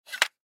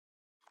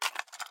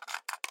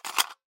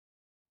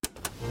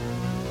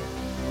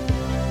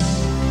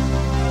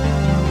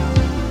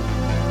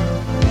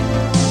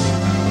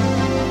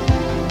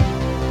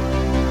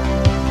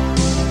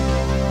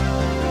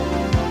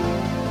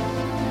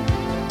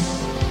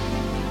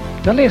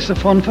Jag läser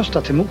från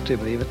första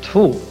Timoteusbrevet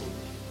 2.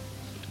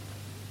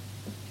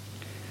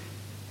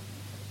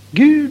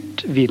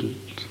 Gud vill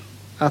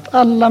att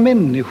alla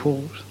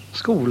människor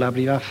skola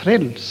bliva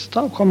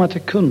frälsta och komma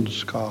till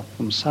kunskap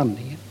om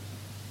sanningen.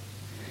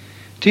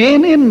 Ty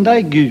en enda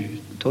är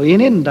Gud och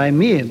en enda är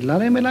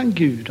medlare mellan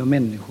Gud och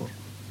människor.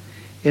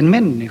 En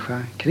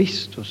människa,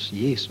 Kristus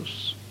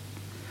Jesus.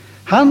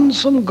 Han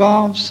som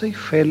gav sig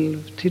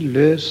själv till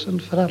lösen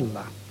för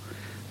alla,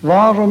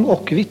 varom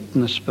och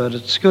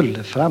vittnesbördet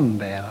skulle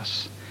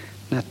frambäras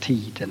när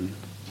tiden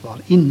var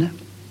inne.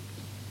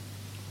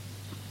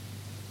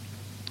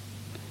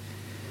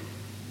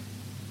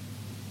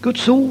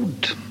 Guds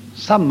ord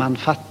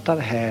sammanfattar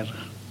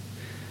här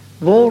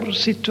vår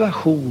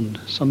situation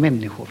som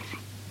människor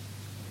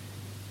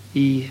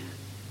i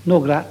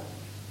några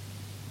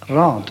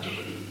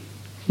rader.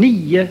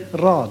 9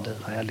 rader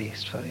har jag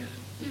läst för er.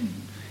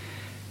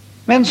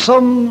 Men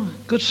som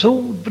Guds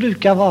ord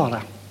brukar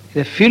vara är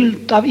det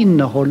fyllt av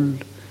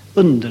innehåll,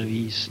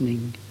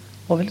 undervisning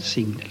och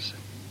välsignelse.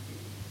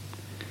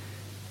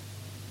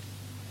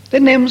 Det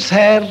nämns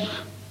här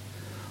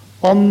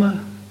om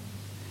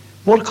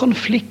vår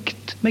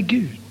konflikt med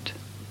Gud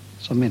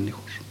som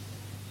människor.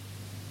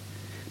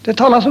 Det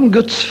talas om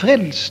Guds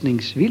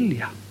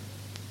frälsningsvilja.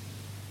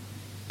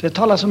 Det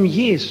talas om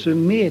Jesu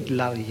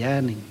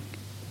medlargärning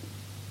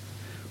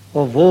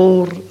och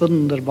vår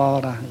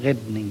underbara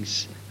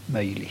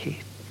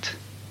räddningsmöjlighet.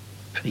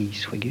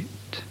 Pris för Gud.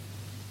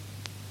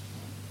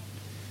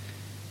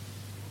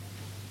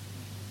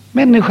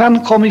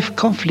 Människan kom i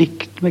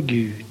konflikt med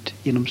Gud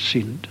genom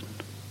synden.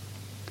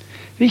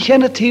 Vi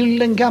känner till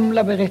den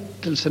gamla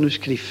berättelsen ur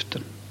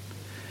skriften.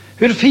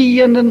 Hur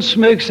fienden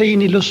smög sig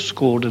in i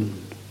lustgården,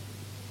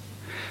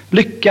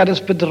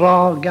 lyckades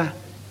bedraga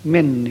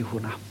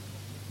människorna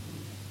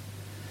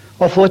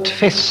och få ett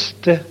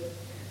fäste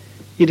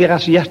i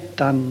deras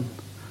hjärtan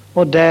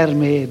och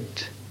därmed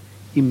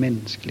i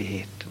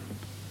mänskligheten.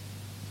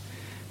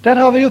 Där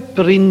har vi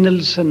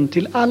upprinnelsen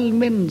till all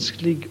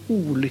mänsklig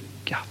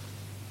olycka,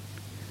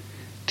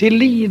 till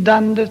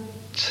lidandet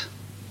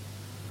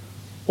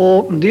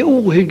och de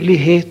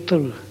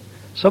ohyggligheter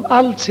som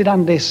allt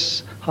sedan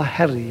dess har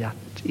härjat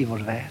i vår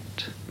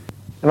värld.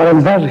 Det var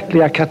den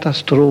verkliga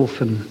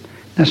katastrofen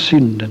när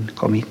synden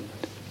kom in.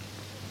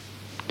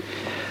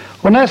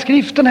 Och när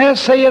skriften här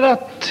säger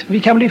att vi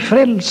kan bli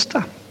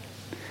frälsta,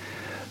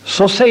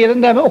 så säger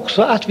den därmed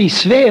också att vi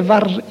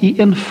svävar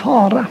i en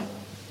fara.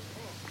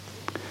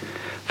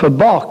 För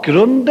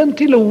bakgrunden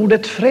till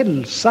ordet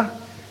frälsa,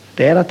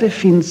 det är att det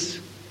finns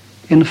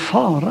en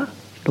fara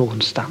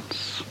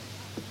någonstans.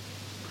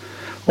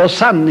 Och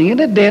sanningen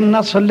är den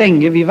att så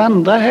länge vi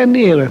vandrar här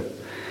nere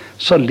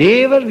så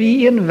lever vi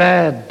i en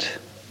värld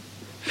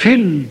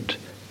fylld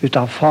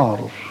utav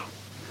faror.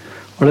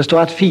 Och det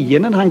står att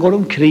fienden, han går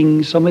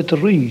omkring som ett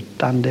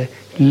rytande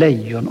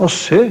lejon och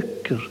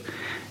söker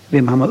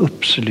vem han må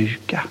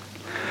uppsluka.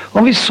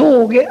 Om vi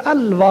såg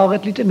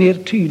allvaret lite mer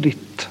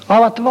tydligt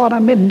av att vara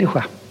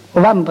människa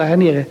och vandra här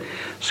nere,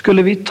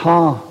 skulle vi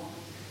ta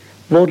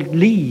vårt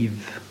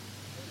liv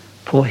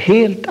på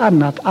helt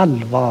annat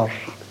allvar,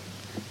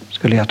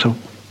 skulle jag tro.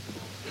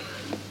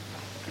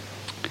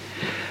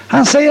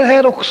 Han säger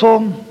här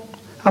också,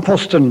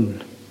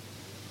 aposteln,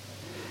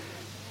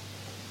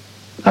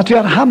 att vi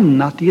har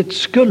hamnat i ett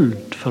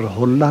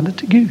skuldförhållande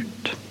till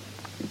Gud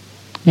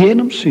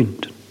genom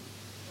synden.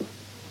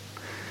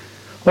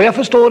 Och jag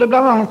förstår det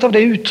bland annat av det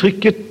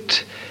uttrycket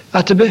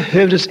att det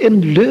behövdes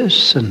en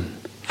lösen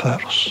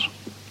för oss.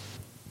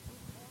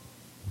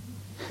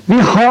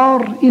 Vi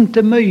har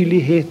inte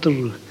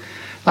möjligheter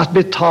att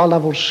betala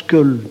vår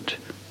skuld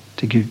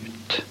till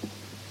Gud.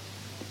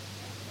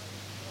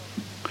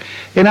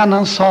 En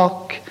annan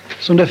sak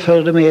som det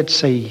förde med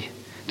sig,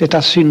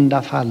 detta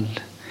syndafall,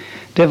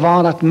 det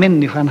var att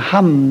människan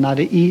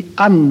hamnade i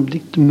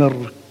andligt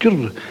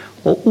mörker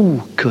och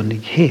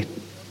okunnighet.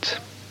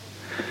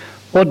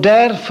 Och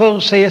därför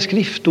säger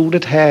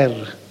skriftordet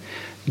här,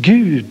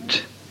 Gud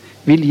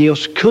vill ge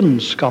oss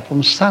kunskap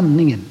om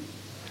sanningen.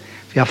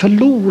 Vi har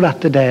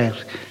förlorat det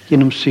där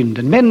genom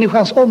synden.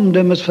 Människans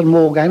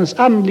omdömesförmåga, hennes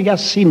andliga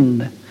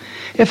sinne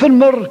är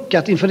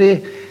förmörkat inför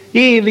de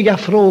eviga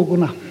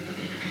frågorna.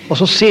 Och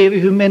så ser vi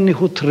hur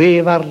människor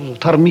trevar,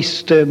 tar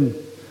miste,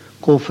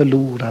 går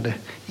förlorade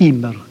i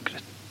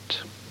mörkret.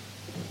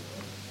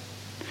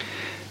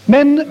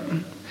 Men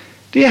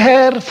de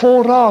här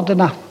få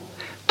raderna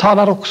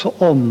talar också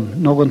om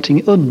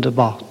någonting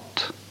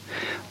underbart.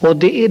 Och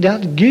det är det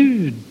att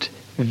Gud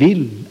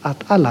vill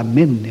att alla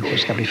människor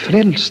ska bli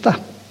frälsta.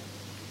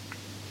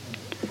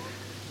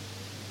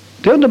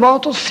 Det är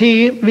underbart att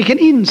se vilken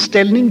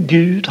inställning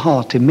Gud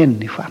har till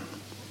människan.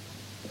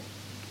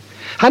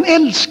 Han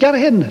älskar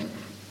henne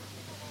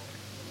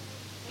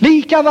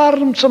lika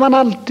varmt som han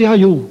alltid har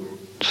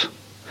gjort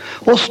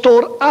och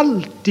står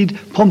alltid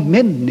på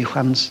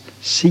människans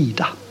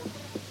sida.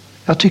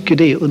 Jag tycker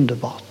det är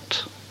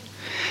underbart.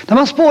 När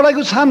man spårar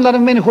Guds handlande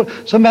med människor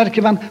så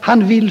märker man att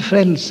han vill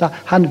frälsa,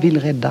 han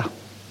vill rädda.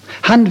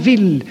 Han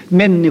vill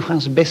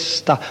människans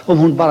bästa om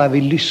hon bara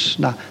vill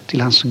lyssna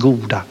till hans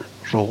goda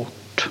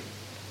råd.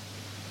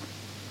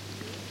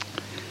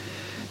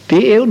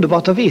 Det är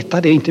underbart att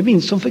veta det, inte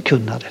minst som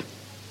förkunnare.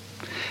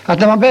 Att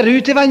när man bär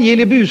ut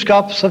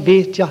evangeliebudskap så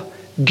vet jag,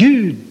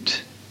 Gud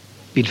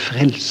vill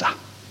frälsa.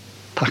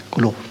 Tack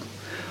och lov.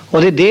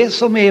 Och det är det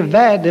som är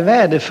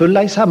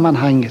värdefulla i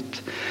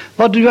sammanhanget.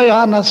 Vad du och jag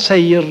annars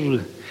säger,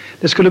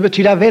 det skulle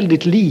betyda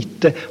väldigt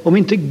lite om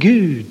inte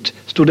Gud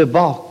stod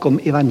bakom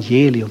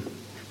evangelium.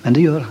 Men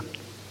det gör han.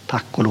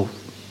 Tack och lov.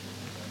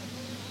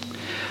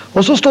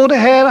 Och så står det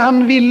här,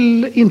 han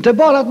vill inte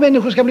bara att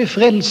människor ska bli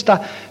frälsta,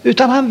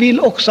 utan han vill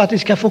också att de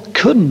ska få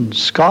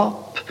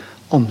kunskap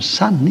om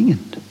sanningen.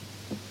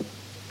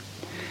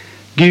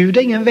 Gud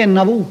är ingen vän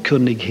av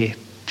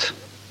okunnighet.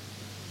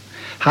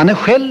 Han är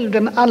själv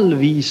den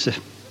allvise.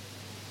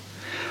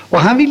 Och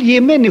han vill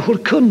ge människor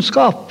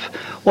kunskap.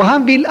 Och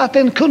han vill att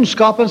den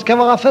kunskapen ska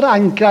vara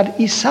förankrad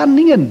i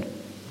sanningen.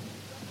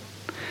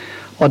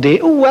 Och det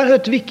är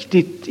oerhört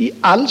viktigt i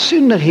all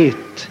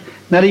synnerhet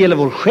när det gäller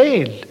vår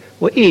själ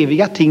och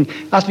eviga ting,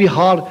 att vi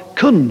har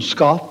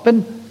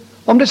kunskapen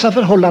om dessa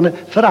förhållanden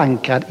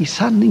förankrad i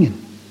sanningen.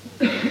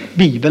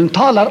 Bibeln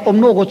talar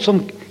om något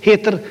som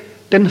heter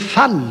den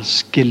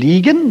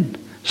falskeligen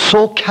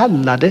så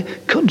kallade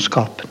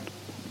kunskapen.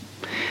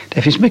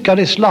 Det finns mycket av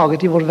det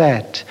slaget i vår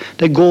värld.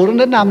 Det går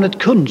under namnet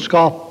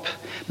kunskap,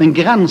 men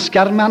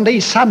granskar man det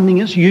i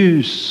sanningens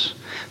ljus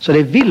så det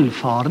är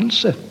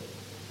villfarelse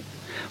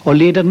och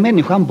leder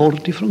människan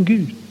bort ifrån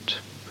Gud.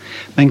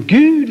 Men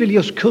Gud vill ge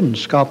oss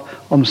kunskap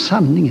om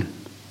sanningen.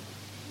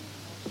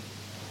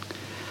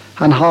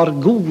 Han har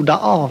goda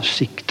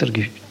avsikter,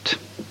 Gud.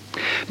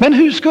 Men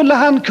hur skulle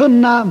han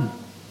kunna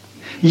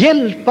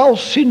hjälpa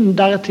oss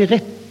syndare till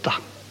rätta,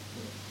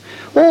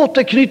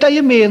 återknyta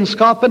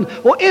gemenskapen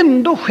och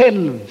ändå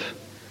själv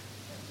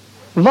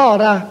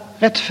vara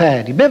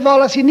rättfärdig,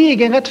 bevara sin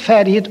egen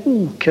rättfärdighet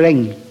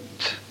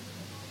okränkt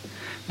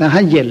när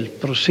han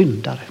hjälper oss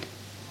syndare?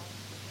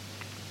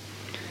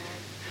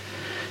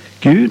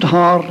 Gud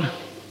har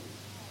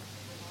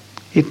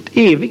ett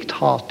evigt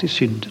hat i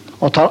synden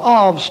och tar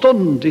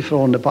avstånd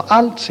ifrån det på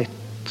allt sätt.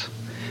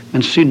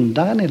 Men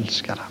syndaren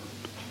älskar han.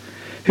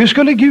 Hur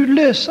skulle Gud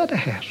lösa det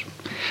här?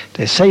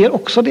 Det säger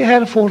också de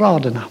här få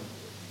raderna.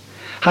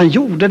 Han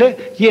gjorde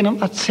det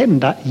genom att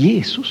sända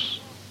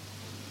Jesus.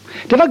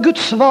 Det var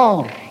Guds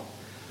svar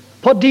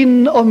på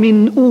din och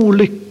min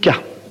olycka.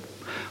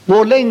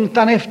 Vår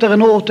längtan efter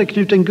en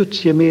återknuten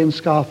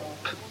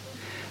gudsgemenskap.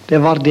 Det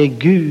var det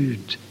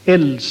Gud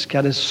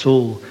älskade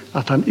så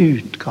att han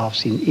utgav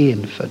sin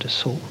enfödde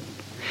son.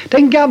 Det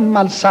är en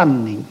gammal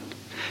sanning.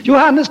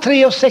 Johannes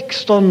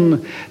 3:16,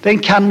 den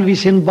kan vi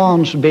sin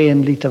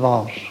barnsben lite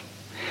var.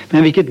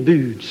 Men vilket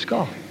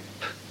budskap,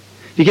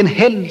 vilken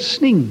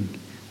hälsning,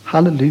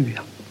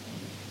 halleluja.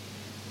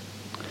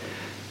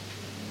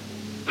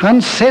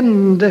 Han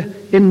sände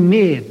en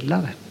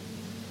medlare,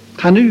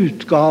 han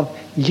utgav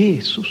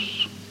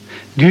Jesus.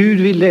 Gud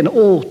ville en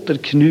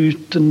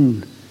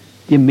återknuten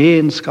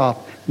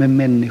gemenskap med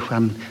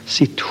människan,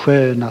 sitt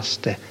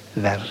skönaste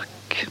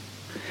verk.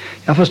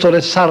 Jag förstår,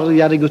 det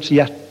sargade Guds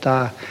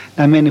hjärta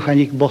när människan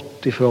gick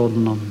bort ifrån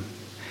honom.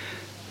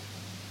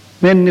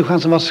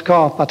 Människan som var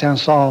skapad till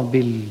hans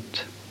avbild,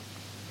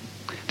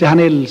 det han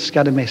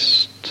älskade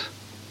mest.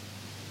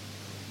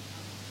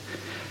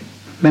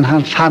 Men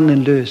han fann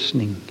en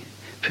lösning,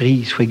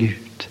 pris ske Gud.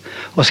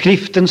 Och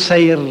skriften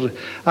säger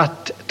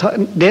att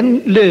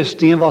den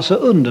lösningen var så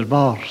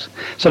underbar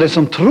så det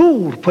som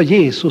tror på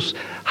Jesus,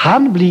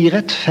 han blir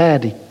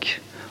rättfärdig.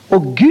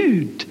 Och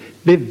Gud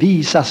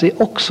bevisar sig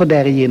också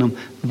därigenom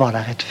vara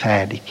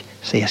rättfärdig,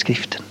 säger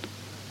skriften.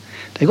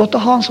 Det är gott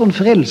att ha en sån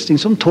frälsning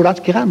som tål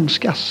att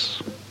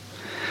granskas,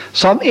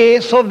 som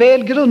är så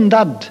väl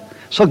grundad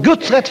så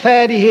Guds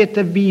rättfärdighet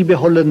är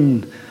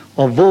bibehållen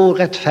och vår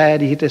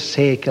rättfärdighet är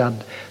säkrad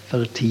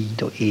för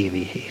tid och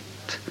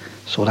evighet.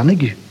 Sådan är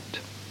Gud.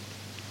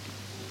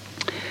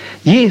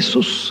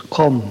 Jesus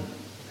kom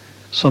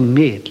som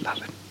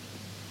medlare,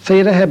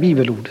 säger det här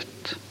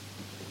bibelordet.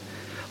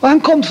 Och han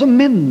kom som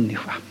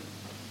människa.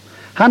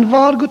 Han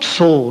var Guds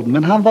son,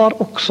 men han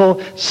var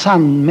också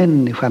sann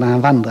människa när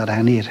han vandrade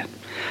här nere.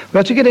 Och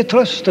jag tycker det är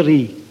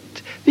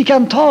trösterikt. Vi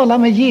kan tala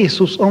med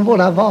Jesus om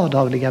våra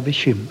vardagliga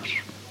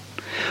bekymmer.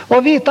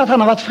 Och veta att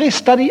han har varit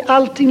frestad i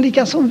allting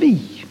lika som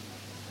vi.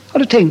 Har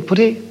du tänkt på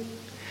det?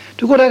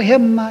 Du går där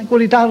hemma, går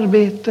ditt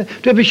arbete,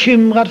 du är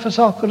bekymrad för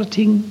saker och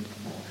ting.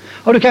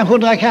 Och du kanske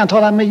undrar, kan jag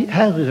tala med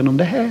Herren om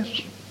det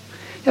här?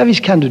 Ja,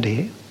 visst kan du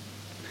det.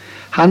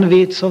 Han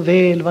vet så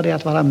väl vad det är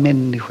att vara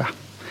människa.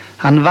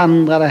 Han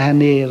vandrade här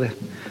nere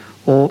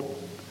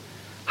och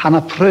han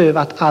har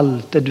prövat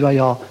allt det du och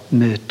jag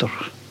möter.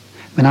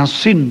 Men han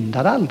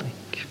syndade aldrig.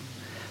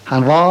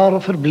 Han var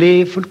och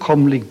förblev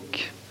fullkomlig.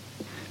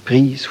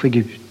 Pris för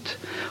Gud.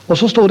 Och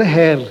så står det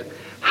här,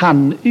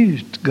 han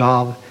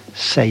utgav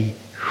sig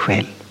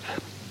själv.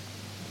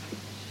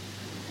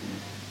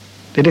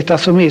 Det är detta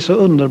som är så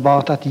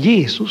underbart, att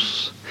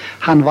Jesus,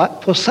 han var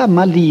på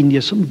samma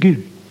linje som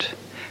Gud.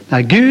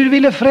 När Gud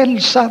ville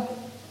frälsa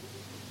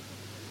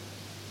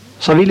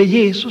så ville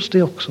Jesus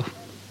det också.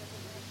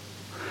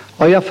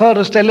 Och jag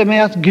föreställer mig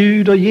att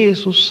Gud och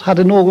Jesus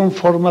hade någon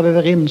form av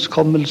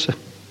överenskommelse.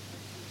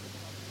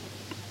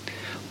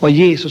 Och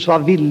Jesus var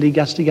villig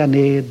att stiga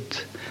ned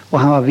och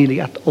han var villig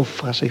att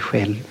offra sig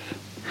själv.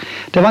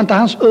 Det var inte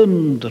hans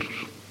under,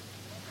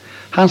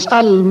 hans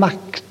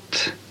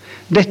allmakt,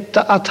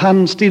 detta att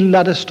han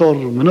stillade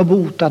stormen och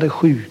botade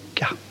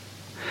sjuka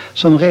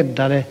som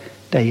räddade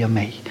dig och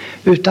mig,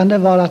 utan det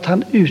var att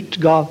han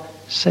utgav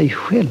sig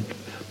själv.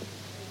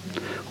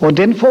 Och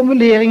den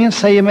formuleringen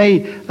säger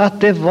mig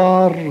att det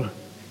var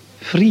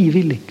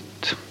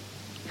frivilligt.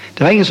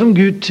 Det var ingen som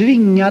Gud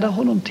tvingade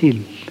honom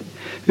till,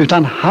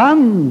 utan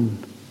han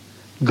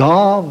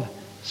gav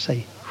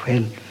sig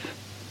själv.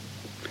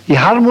 I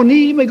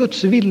harmoni med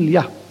Guds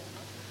vilja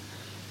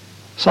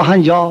sa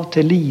han ja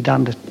till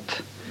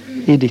lidandet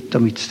i ditt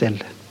och mitt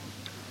ställe.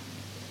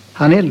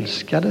 Han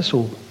älskade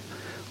så.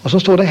 Och så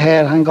står det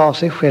här, han gav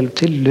sig själv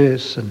till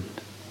lösen.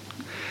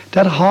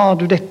 Där har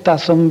du detta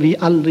som vi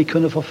aldrig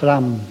kunde få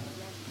fram.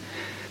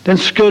 Den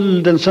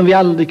skulden som vi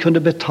aldrig kunde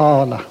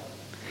betala,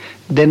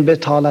 den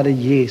betalade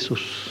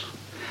Jesus.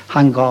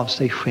 Han gav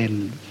sig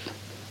själv.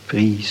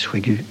 Pris för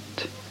Gud.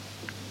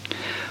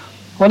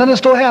 Och när det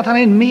står här att han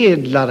är en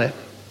medlare,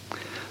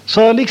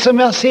 så liksom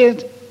jag ser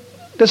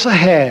det så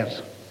här,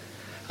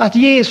 att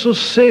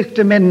Jesus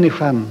sökte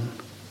människan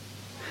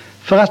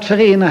för att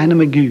förena henne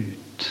med Gud.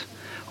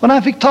 Och när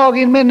han fick tag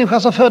i en människa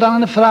så förde han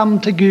henne fram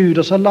till Gud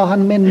och så la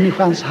han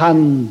människans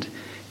hand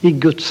i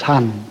Guds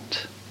hand.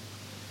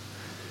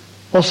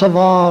 Och så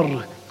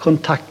var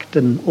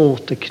kontakten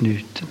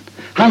återknuten.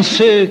 Han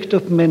sökte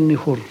upp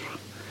människor.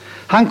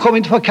 Han kom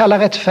inte för att kalla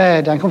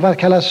rättfärdiga, han kom för att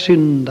kalla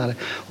syndare.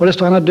 Och det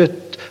står han har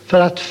dött för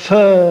att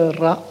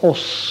föra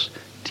oss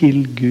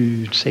till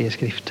Gud, säger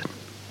skriften.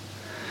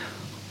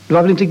 Du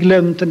har väl inte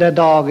glömt den där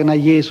dagen när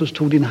Jesus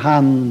tog din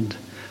hand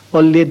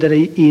och ledde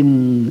dig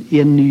in i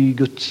en ny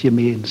Guds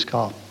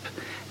gemenskap.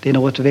 Det är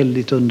något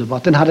väldigt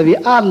underbart. Den hade vi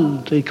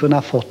aldrig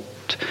kunnat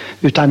fått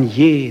utan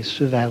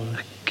Jesu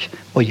verk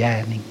och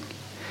gärning.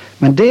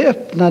 Men det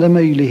öppnade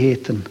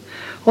möjligheten.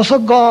 Och så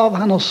gav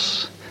han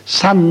oss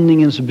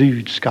sanningens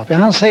budskap. Ja,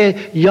 han säger,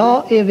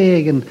 jag är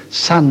vägen,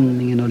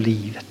 sanningen och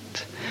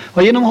livet.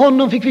 Och genom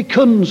honom fick vi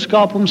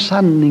kunskap om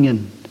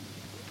sanningen.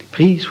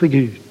 Pris för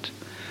Gud.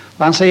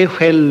 Och han säger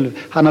själv,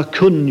 han har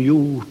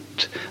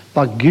kungjort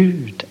vad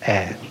Gud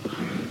är.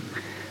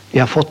 Vi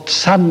har fått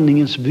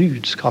sanningens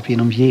budskap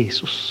genom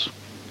Jesus.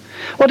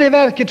 Och det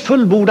verket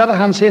fullbordade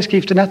han, säger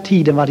skriften, när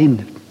tiden var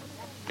inne.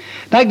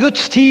 När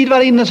Guds tid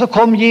var inne så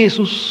kom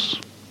Jesus.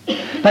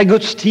 När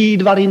Guds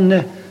tid var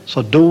inne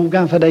så dog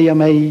han för dig och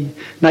mig.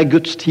 När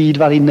Guds tid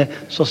var inne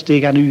så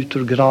steg han ut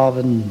ur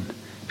graven.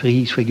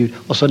 Pris för Gud.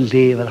 Och så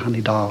lever han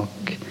idag.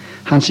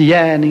 Hans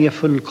gärning är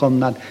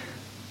fullkomnad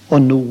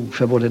och nog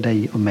för både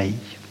dig och mig.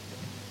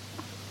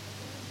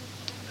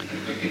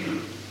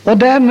 Och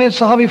därmed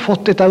så har vi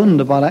fått detta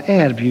underbara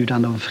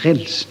erbjudande om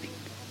frälsning.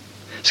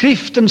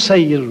 Skriften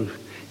säger,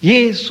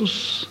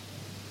 Jesus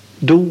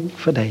dog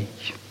för dig.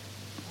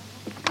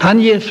 Han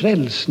ger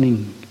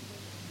frälsning.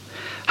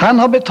 Han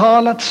har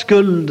betalat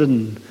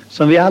skulden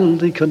som vi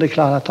aldrig kunde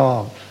klarat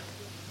av.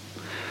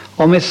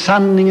 Och med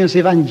sanningens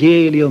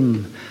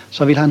evangelium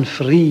så vill han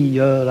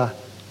frigöra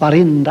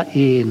varenda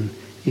en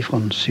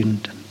ifrån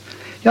synden.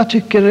 Jag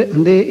tycker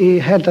det är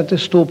härligt att det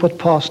står på ett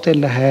par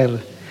ställen här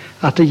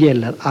att det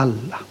gäller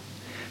alla.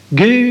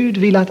 Gud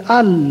vill att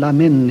alla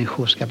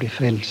människor ska bli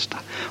frälsta.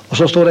 Och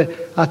så står det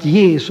att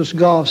Jesus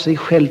gav sig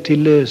själv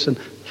till lösen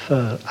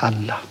för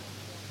alla.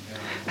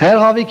 Här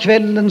har vi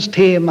kvällens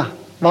tema.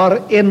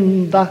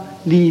 Varenda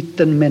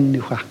liten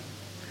människa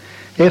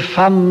är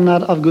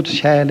famnad av Guds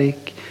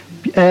kärlek,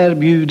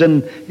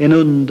 erbjuden en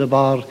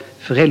underbar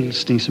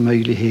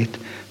frälsningsmöjlighet.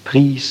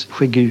 Pris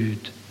för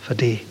Gud för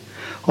det.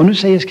 Och nu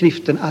säger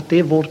skriften att det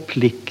är vår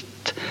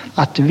plikt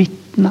att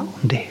vittna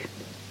om det.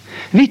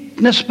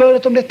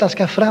 Vittnesbördet om detta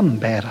ska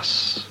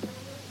frambäras.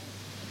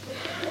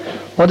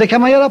 Och det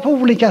kan man göra på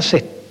olika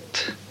sätt.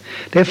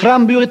 Det är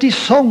framburet i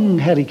sång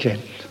här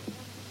ikväll.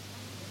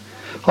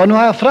 Och nu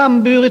har jag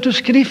framburit ur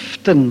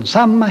skriften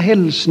samma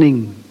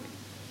hälsning.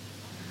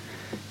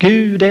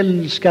 Gud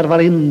älskar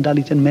varenda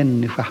liten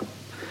människa.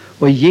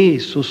 Och i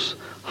Jesus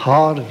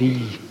har vi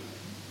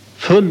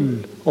full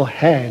och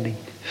härlig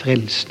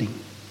frälsning.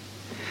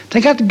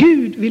 Tänk att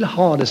Gud vill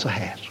ha det så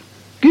här.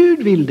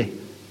 Gud vill det.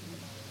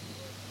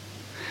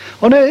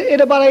 Och nu är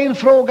det bara en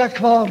fråga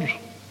kvar.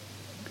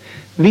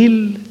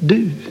 Vill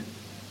du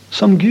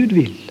som Gud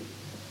vill?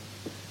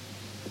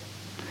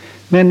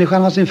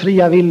 Människan har sin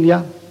fria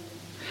vilja.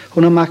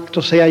 Hon har makt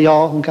att säga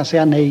ja, hon kan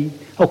säga nej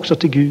också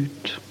till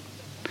Gud.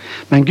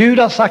 Men Gud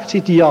har sagt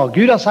sitt ja.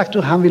 Gud har sagt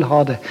hur han vill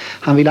ha det.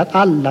 Han vill att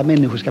alla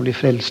människor ska bli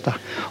frälsta.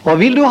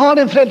 Och vill du ha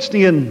den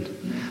frälsningen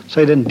så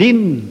är den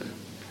din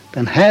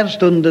den här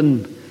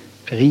stunden.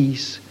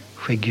 Pris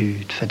för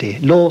Gud för det.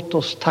 Låt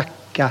oss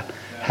tacka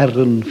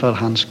Herren för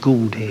hans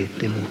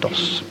godhet emot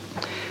oss.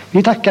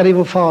 Vi tackar dig,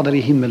 vår Fader i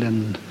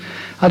himmelen,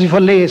 att vi får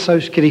läsa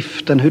ur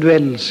skriften hur du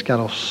älskar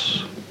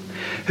oss.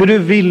 Hur du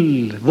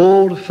vill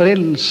vår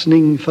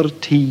frälsning för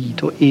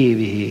tid och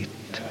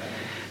evighet.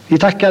 Vi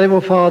tackar dig,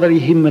 vår Fader i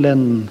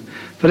himmelen,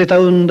 för detta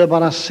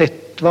underbara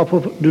sätt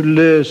varpå du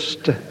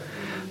löste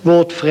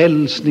vårt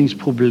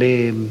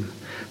frälsningsproblem.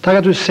 Tack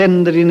att du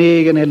sände din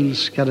egen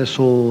älskade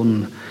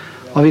son.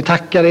 Och vi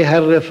tackar dig,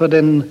 Herre, för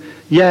den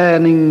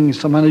gärning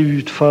som han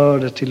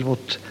utförde till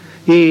vårt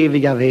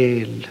eviga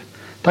väl.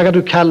 Tack att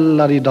du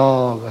kallar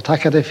idag, och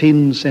tack att det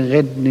finns en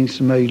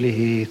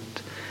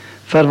räddningsmöjlighet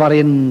för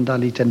varenda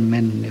liten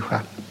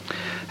människa.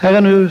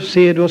 Herre, nu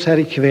ser du oss här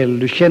ikväll.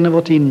 Du känner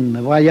vårt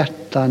inre, våra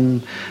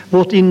hjärtan,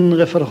 vårt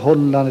inre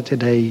förhållande till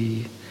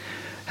dig.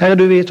 Herre,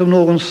 du vet om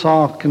någon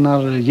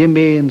saknar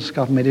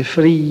gemenskap med dig,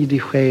 frid i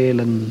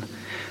själen.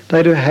 Där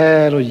är du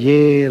här och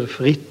ger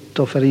fritt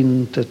och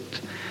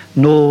förintet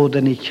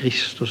nåden i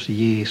Kristus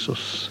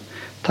Jesus.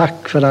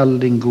 Tack för all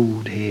din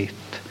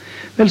godhet.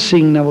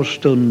 Välsigna vår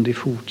stund i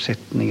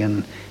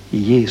fortsättningen. I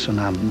Jesu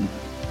namn.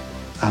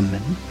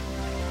 Amen.